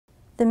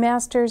The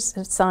Master's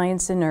of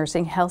Science in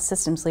Nursing Health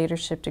Systems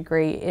Leadership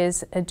degree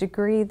is a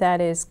degree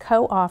that is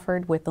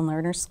co-offered with the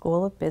Lerner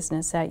School of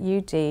Business at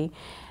UD,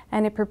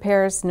 and it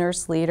prepares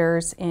nurse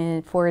leaders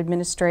for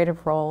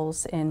administrative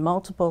roles in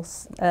multiple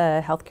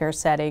healthcare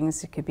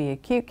settings. It could be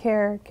acute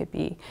care, it could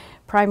be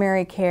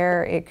primary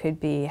care, it could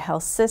be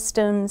health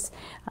systems.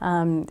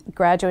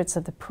 Graduates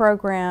of the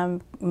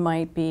program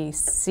might be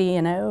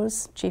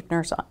CNOs, Chief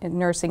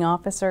Nursing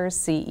Officers,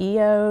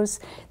 CEOs,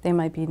 they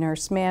might be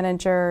nurse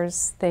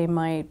managers, they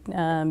might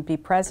be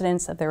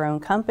presidents of their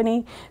own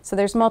company. So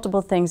there's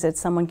multiple things that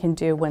someone can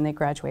do when they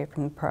graduate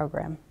from the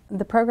program.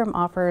 The program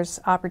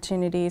offers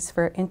opportunities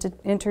for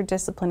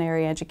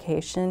interdisciplinary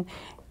education,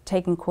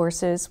 taking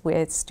courses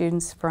with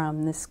students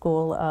from the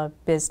School of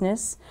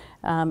Business,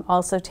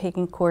 also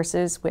taking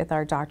courses with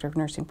our Doctor of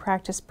Nursing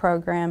Practice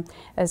program,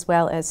 as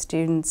well as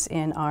students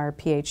in our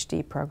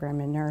PhD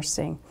program in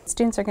nursing.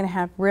 Students are going to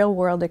have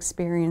real-world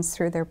experience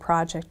through their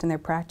project and their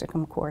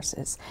practicum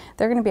courses.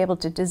 They're going to be able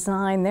to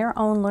design their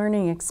own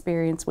learning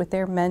experience with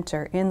their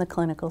mentor in the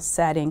clinical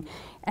setting,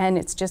 and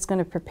it's just going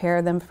to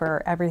prepare them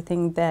for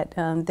everything that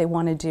they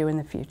want to do in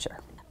the future.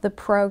 The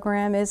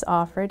program is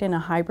offered in a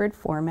hybrid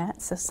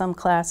format, so some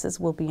classes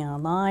will be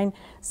online,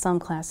 some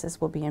classes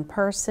will be in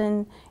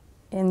person,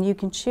 and you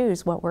can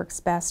choose what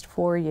works best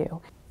for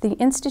you. The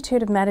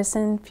Institute of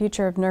Medicine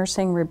Future of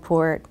Nursing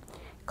report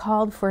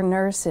called for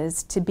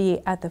nurses to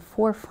be at the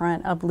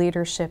forefront of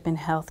leadership in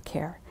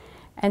healthcare.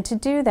 And to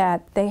do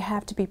that, they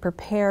have to be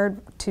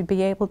prepared to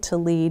be able to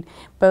lead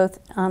both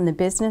on the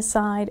business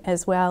side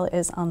as well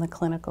as on the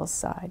clinical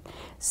side.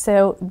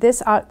 So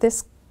this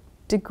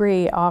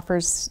degree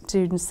offers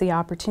students the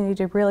opportunity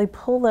to really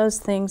pull those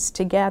things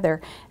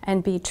together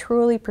and be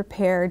truly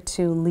prepared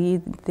to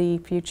lead the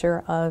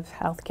future of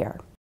healthcare.